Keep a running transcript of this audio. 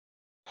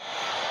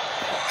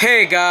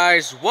Hey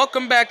guys,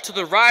 welcome back to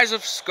the Rise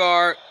of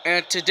Scar,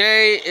 and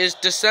today is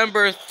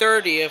December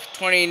 30th,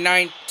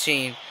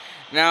 2019.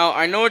 Now,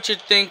 I know what you're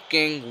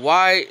thinking,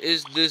 why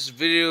is this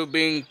video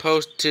being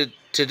posted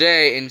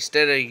today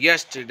instead of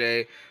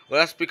yesterday? Well,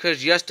 that's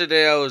because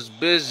yesterday I was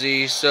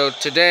busy, so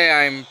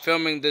today I'm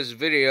filming this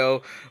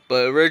video,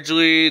 but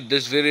originally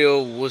this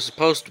video was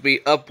supposed to be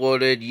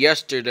uploaded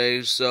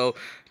yesterday, so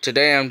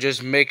today I'm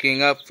just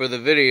making up for the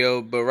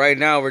video, but right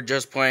now we're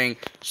just playing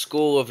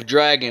School of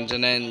Dragons,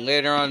 and then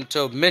later on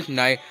until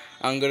midnight,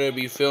 I'm going to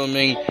be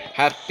filming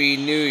Happy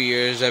New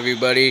Year's,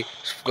 everybody.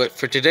 But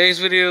for today's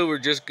video, we're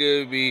just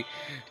going to be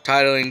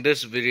titling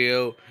this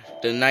video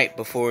The Night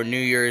Before New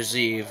Year's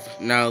Eve.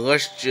 Now,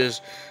 let's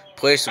just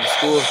play some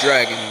School of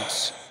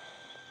Dragons.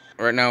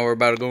 Right now, we're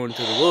about to go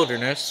into the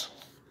wilderness.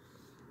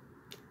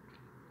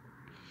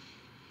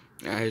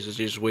 Guys,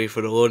 just wait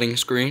for the loading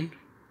screen.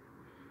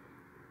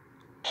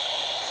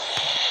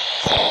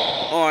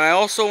 Oh, and I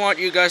also want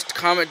you guys to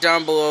comment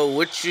down below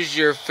which is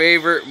your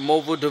favorite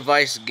mobile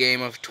device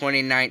game of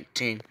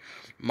 2019.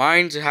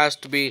 Mine has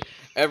to be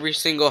every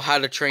single How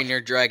to Train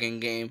Your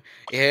Dragon game.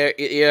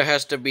 It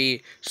has to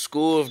be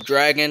School of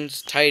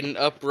Dragons, Titan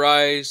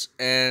Uprise,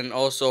 and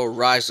also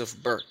Rise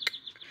of Berk.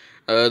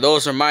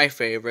 Those are my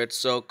favorites,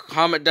 so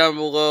comment down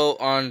below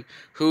on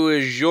who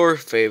is your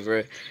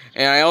favorite.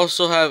 And I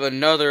also have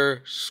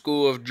another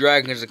School of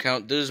Dragons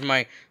account. This is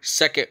my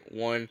second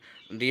one.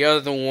 The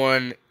other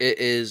one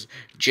is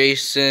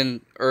Jason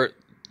Earthborn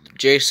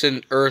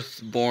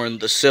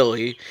the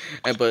Silly,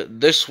 but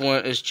this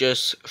one is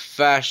just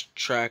Fast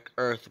Track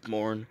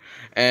Earthborn,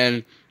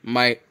 and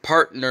my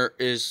partner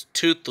is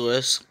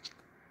Toothless,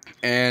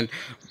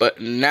 but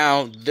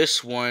now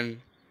this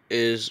one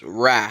is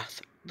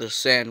Wrath the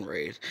Sand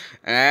Wraith,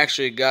 and I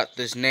actually got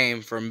this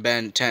name from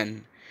Ben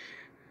 10.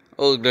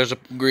 Oh, there's a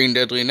green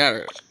deadly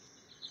nether.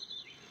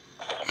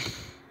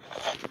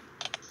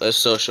 Let's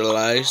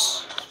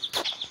socialize.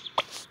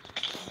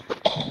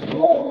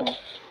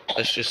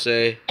 Let's just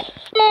say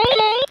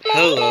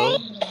hello.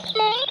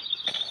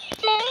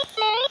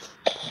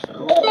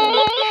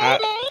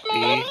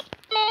 Happy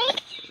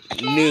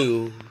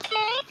New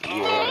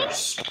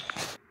Year's.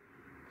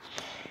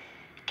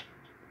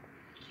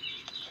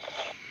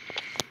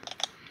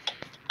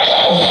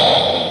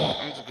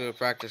 I'm just gonna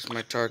practice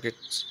my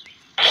targets.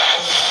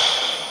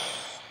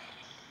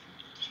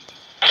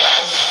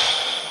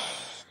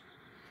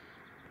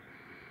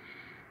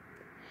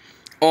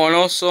 Oh, and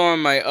also on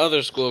my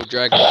other School of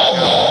Dragons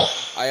account,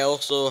 I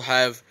also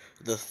have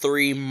the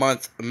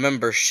 3-month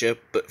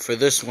membership, but for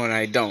this one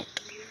I don't.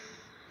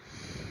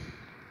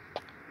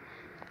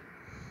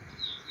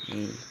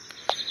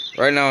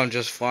 Right now I'm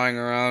just flying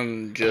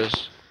around,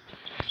 just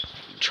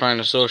trying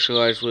to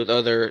socialize with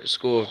other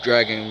School of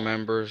Dragon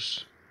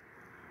members.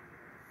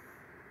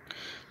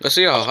 Let's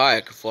see how high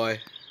I can fly.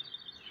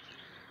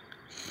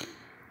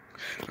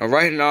 Now,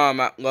 right now I'm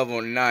at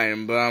level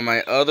 9, but on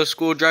my other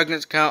School of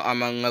Dragons account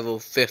I'm on level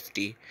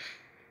 50.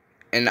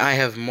 And I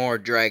have more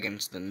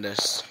dragons than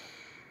this.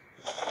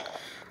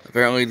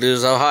 Apparently this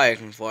is how high I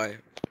can fly.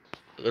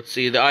 Let's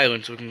see the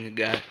islands we can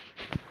get.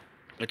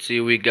 Let's see,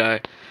 we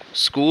got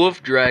School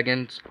of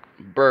Dragons,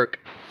 Berk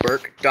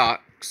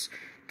Docks,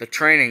 the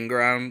Training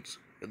Grounds,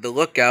 the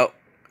Lookout,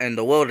 and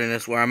the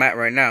Wilderness where I'm at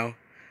right now.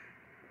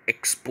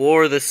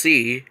 Explore the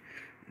Sea,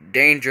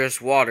 Dangerous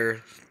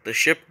Water, the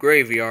Ship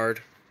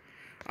Graveyard.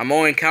 I'm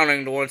only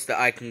counting the ones that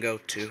I can go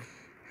to.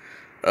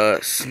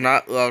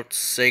 Snotlout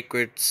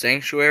Sacred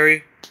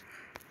Sanctuary,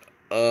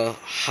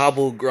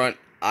 Hobblegrunt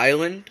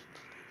Island,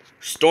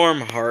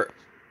 Stormheart,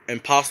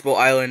 Impossible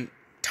Island,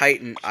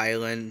 Titan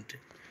Island.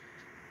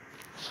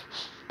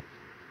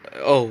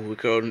 Oh, we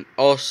could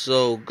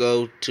also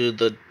go to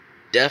the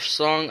Death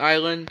Song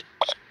Island.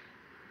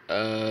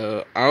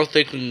 I don't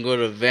think we can go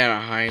to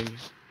Vanaheim.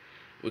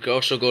 We could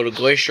also go to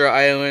Glacier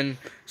Island,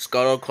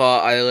 Scuttleclaw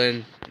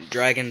Island,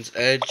 Dragon's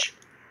Edge,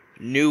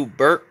 New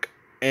Berk,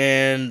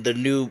 and the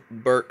New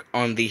Berk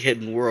on the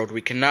Hidden World.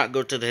 We cannot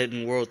go to the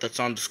Hidden World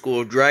that's on the School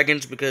of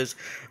Dragons because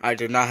I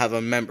do not have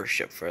a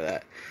membership for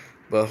that.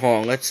 But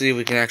hold on, let's see if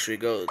we can actually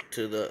go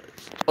to the...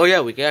 Oh yeah,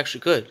 we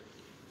actually could.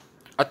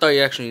 I thought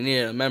you actually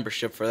needed a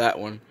membership for that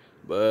one.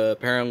 But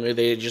apparently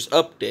they just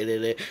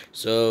updated it,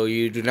 so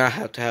you do not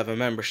have to have a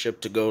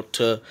membership to go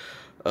to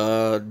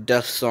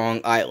Death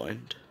Song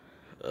Island.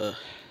 Don't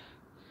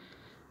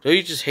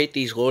you just hate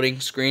these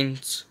loading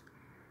screens?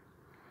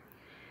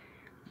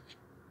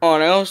 Oh,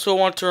 and I also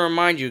want to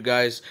remind you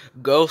guys,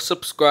 go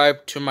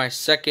subscribe to my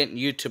second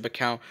YouTube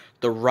account,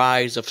 The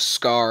Rise of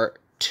Scar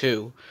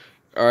 2.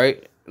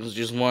 Alright?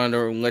 Just wanted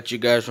to let you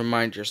guys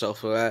remind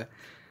yourself of that.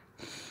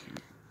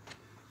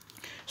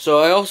 So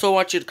I also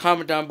want you to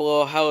comment down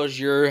below how is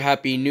your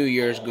Happy New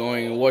Year's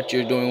going and what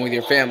you're doing with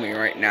your family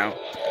right now.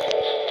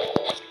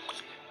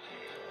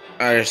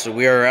 Alright, so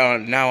we are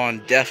now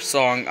on Death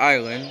Song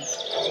Island.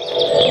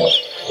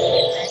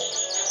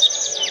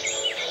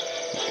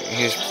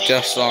 Here's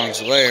Death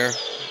Song's lair.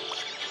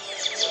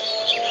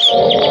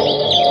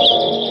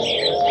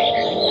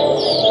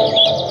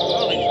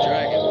 All these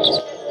dragons.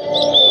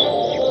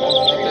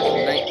 This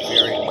night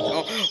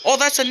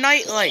that's a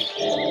nightlight.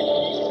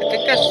 I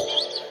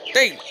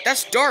think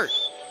that's dark.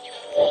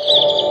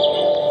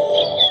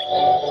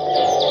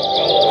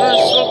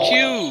 That's so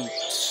cute.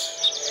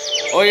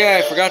 Oh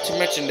yeah, I forgot to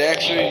mention they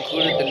actually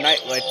included the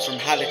nightlights from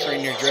How to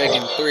Train Your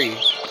Dragon 3.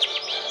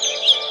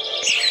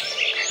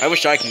 I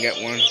wish I can get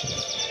one.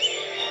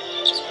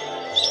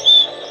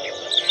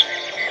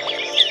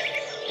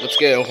 Let's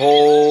get a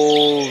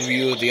whole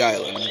view of the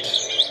island.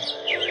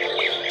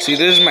 See,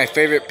 this is my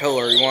favorite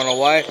pillar. You wanna know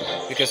why?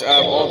 Because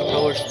out of all the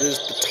pillars, this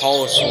is the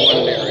tallest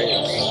one there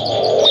is.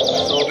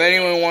 So if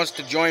anyone wants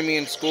to join me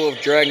in School of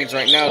Dragons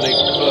right now, they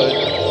could. But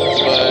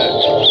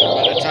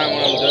by the time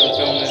when I'm done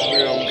filming this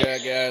video, I'm gonna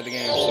get out of the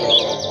game.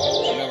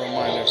 So never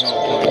mind. There's no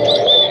point.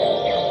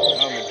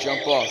 I'm gonna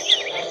jump off.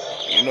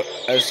 You know,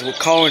 as what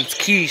Colin's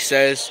key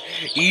says,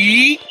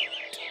 yeet.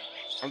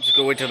 I'm just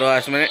gonna wait till the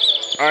last minute.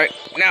 All right,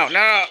 now.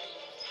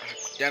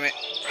 Damn it.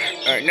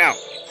 All right, now.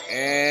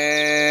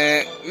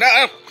 And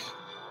no.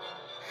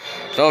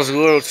 That was a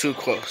little too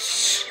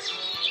close.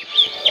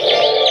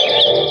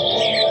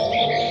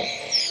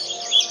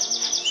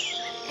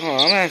 Oh,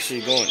 I'm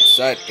actually going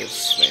inside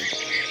this thing.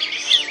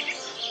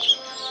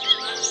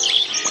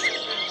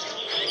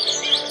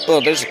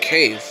 Oh, there's a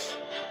cave.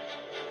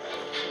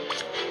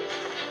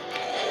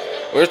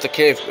 Where's the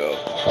cave go?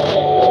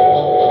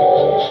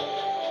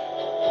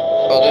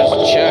 Oh, there's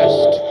a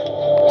chest.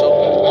 It's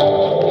open.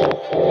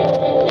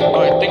 Oh,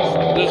 I think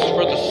this is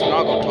for the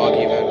Snoggletog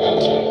event.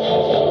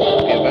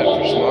 The event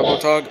for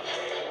Snoggletog.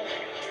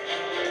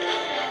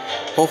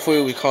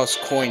 Hopefully we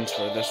cost coins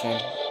for this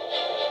one.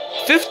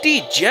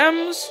 50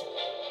 gems?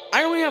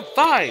 I only have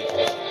 5.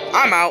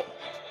 I'm out.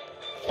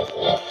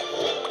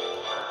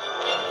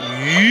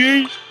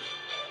 Yeet.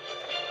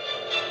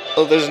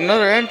 Oh, there's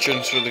another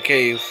entrance for the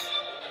cave.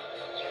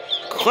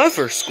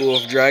 Clever, School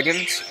of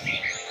Dragons.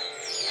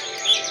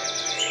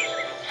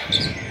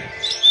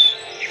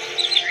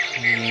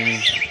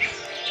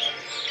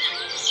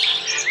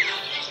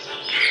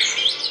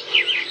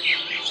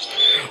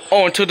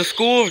 Oh, and to the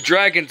School of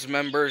Dragons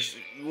members,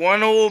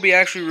 one what will be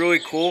actually really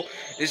cool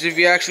is if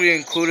you actually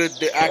included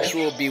the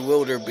actual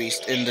Bewilder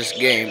Beast in this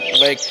game.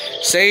 Like,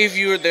 say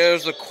if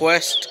there's a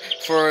quest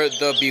for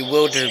the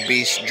Bewilder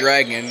Beast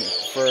dragon,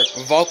 for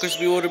Valka's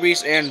Bewilder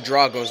Beast and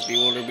Drago's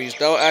Bewilder Beast.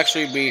 That will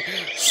actually be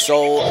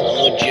so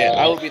legit.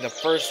 I will be the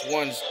first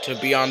ones to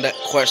be on that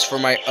quest for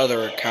my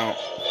other account.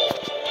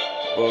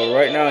 But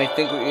right now, I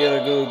think we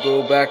either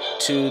go back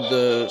to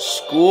the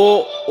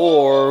school,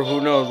 or who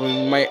knows,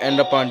 we might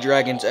end up on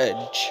Dragon's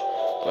Edge.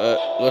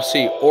 But let's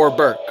see, or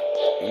Berk.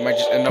 We might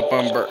just end up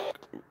on Berk.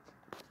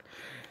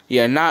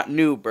 Yeah, not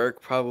new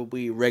Berk,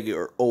 probably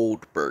regular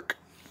old Berk.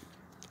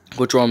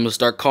 Which one I'm gonna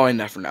start calling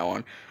that from now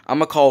on. I'm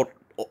gonna call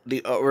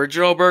the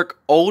original Berk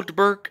Old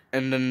Berk,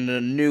 and then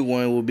the new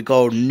one will be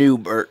called New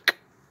Berk.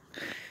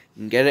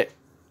 You get it?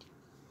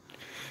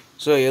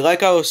 So, yeah,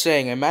 like I was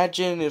saying,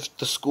 imagine if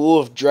the School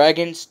of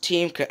Dragons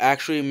team could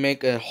actually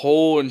make a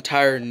whole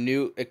entire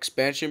new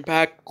expansion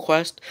pack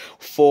quest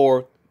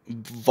for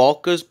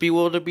Valka's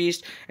Bewilder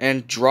Beast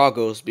and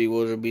Drago's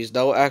Bewilder Beast.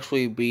 That would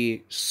actually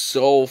be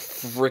so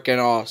freaking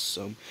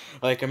awesome.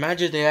 Like,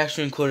 imagine they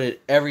actually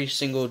included every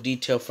single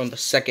detail from the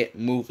second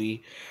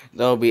movie.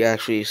 That would be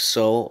actually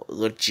so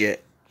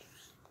legit.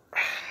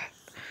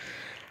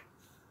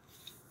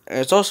 And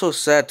it's also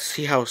sad to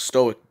see how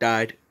Stoic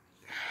died.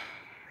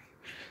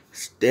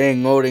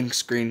 Dang loading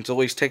screen, it's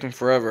always taking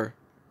forever.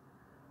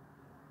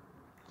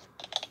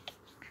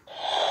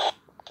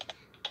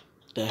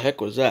 The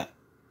heck was that?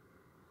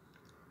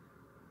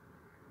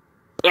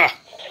 Ah!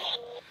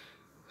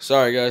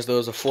 Sorry guys, there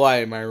was a fly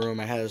in my room.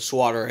 I had to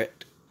swatter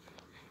it.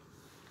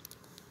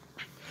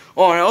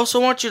 Oh, and I also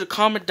want you to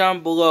comment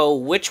down below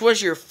which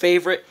was your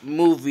favorite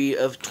movie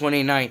of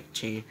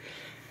 2019.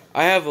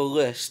 I have a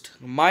list.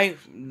 My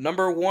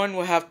number 1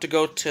 would have to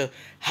go to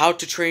How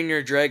to Train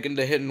Your Dragon: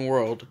 The Hidden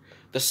World.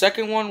 The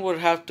second one would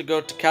have to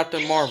go to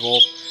Captain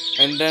Marvel.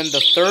 And then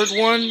the third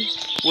one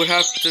would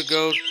have to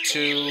go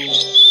to...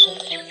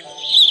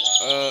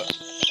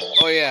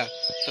 oh yeah.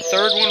 The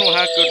third one will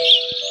have to go...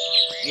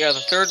 Yeah,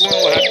 the third one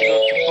will have to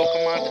go to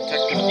Pokemon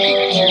Detective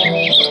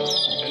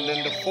Pikachu. And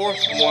then the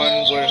fourth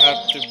one would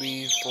have to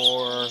be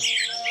for...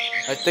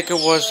 I think it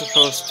was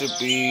supposed to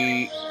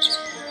be...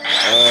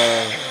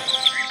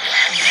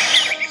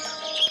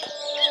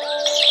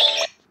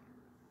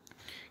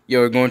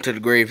 Yo, we're going to the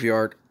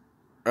graveyard.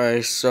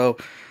 Alright, so,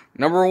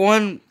 number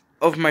 1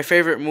 of my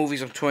favorite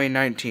movies of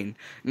 2019.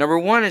 Number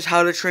 1 is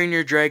How to Train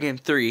Your Dragon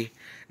 3.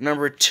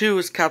 Number 2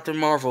 is Captain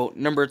Marvel.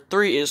 Number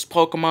 3 is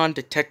Pokemon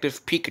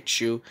Detective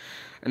Pikachu.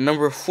 And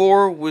number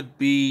 4 would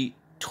be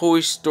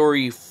Toy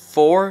Story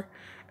 4.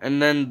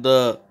 And then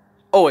the...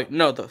 Oh, wait,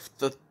 no, the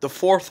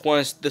fourth one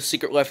is The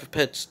Secret Life of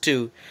Pets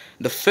 2.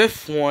 The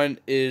fifth one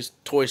is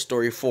Toy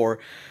Story 4.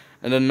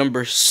 And then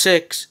number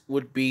 6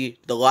 would be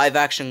the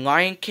live-action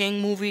Lion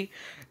King movie.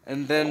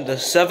 And then the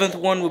 7th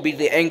one would be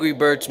the Angry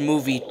Birds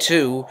movie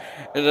 2.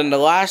 And then the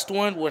last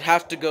one would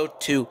have to go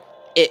to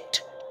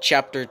It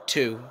Chapter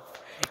 2.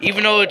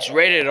 Even though it's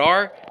rated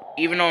R,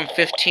 even though I'm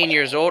 15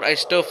 years old, I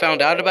still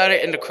found out about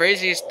it. And the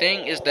craziest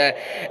thing is that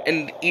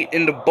in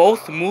the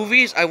both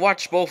movies, I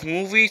watched both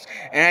movies,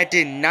 and I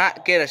did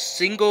not get a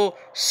single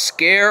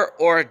scare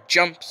or a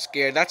jump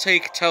scare. That's how you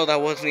could tell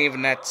that wasn't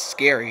even that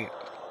scary.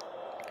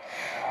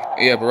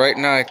 Yeah, but right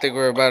now I think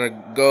we're about to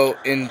go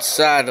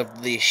inside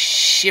of the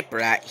ship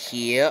right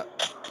here.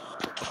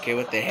 Okay,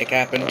 what the heck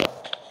happened?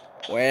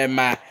 Where am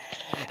I?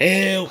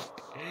 Help!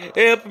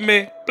 Help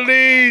me,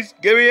 please!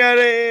 Get me out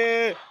of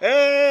here!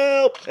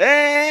 Help!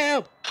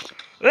 Help!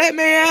 Let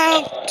me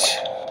out!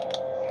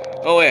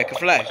 Oh wait, I can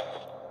fly.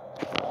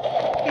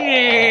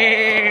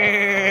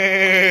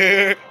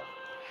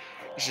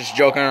 Just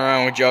joking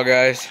around with y'all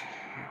guys.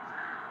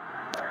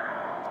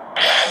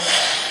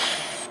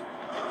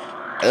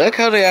 I like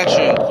how they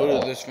actually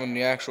included this from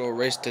the actual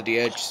Race to the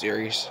Edge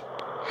series.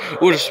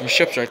 Ooh, there's some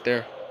ships right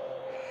there.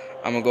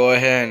 I'm gonna go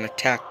ahead and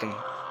attack them.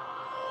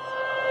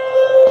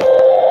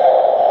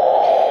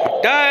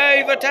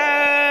 Dive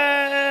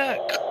attack!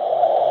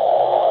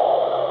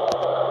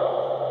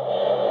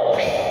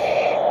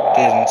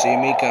 Didn't see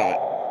me coming.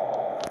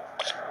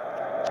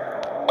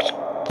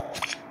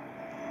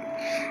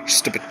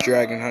 Stupid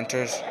dragon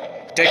hunters.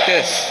 Take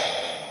this.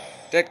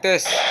 Take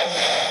this.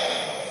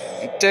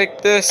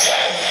 Take this.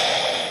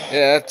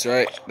 Yeah, that's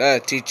right.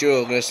 That'll teach you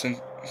a lesson.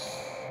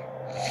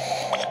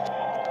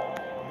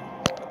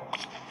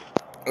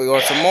 We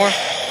want some more?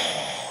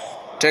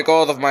 Take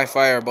all of my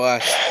fire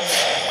blasts.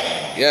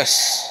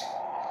 Yes.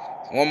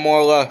 One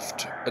more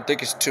left. I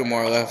think it's 2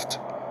 more left.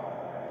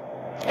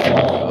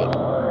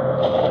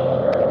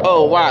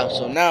 Oh, wow.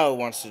 So now it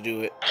wants to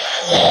do it.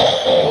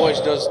 It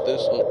always does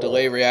this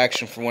delay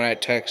reaction from when I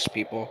text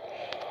people.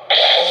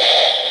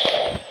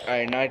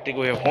 Alright, now I think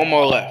we have 1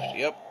 more left.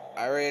 Yep.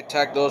 I already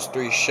attacked those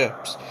 3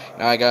 ships.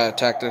 Now I gotta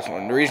attack this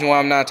one. The reason why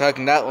I'm not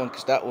attacking that one,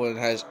 because that one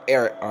has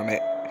air on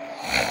it.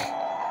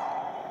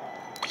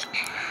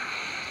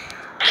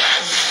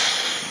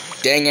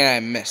 Dang it, I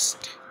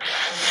missed.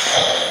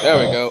 There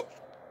we go.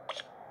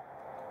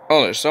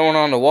 Oh, there's someone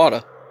on the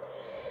water.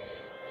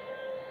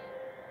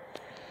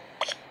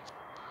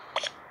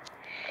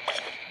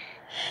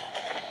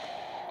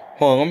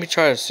 Hold on, let me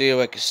try to see if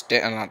I can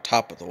stand on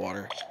top of the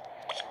water.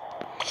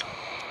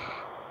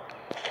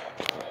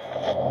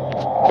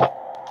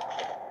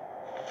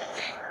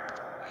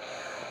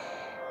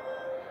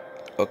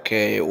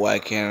 Okay, why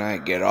can't I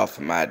get off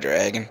of my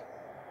dragon?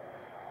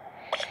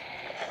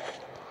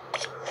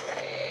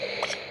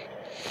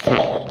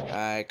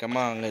 Alright, come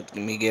on, let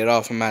me get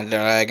off of my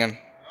dragon.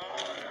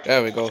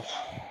 There we go.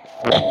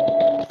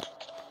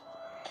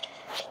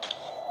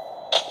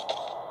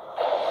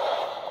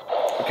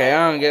 Okay,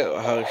 I don't get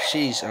how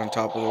she's on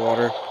top of the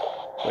water.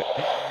 Wait,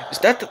 is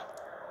that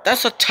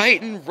that's a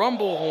Titan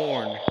Rumble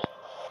horn.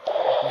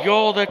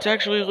 Yo, that's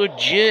actually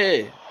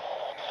legit.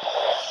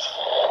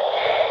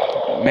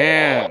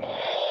 Man.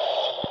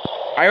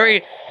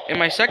 In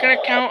my second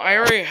account, I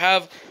already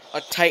have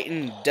a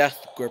Titan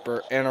Death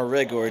Gripper and a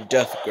regular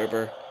Death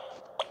Gripper.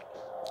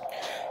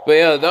 But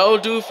yeah, that'll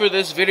do for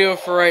this video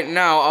for right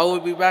now. I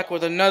will be back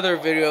with another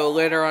video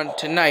later on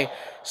tonight.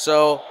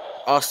 So,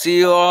 I'll see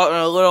you all in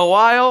a little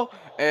while.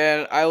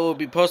 And I will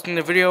be posting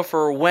the video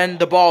for when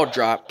the ball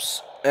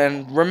drops.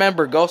 And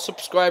remember, go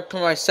subscribe to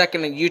my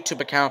second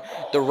YouTube account,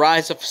 The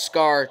Rise of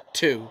Scar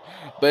 2.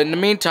 But in the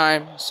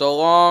meantime, so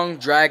long,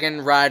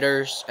 Dragon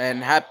Riders,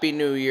 and Happy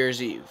New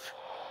Year's Eve.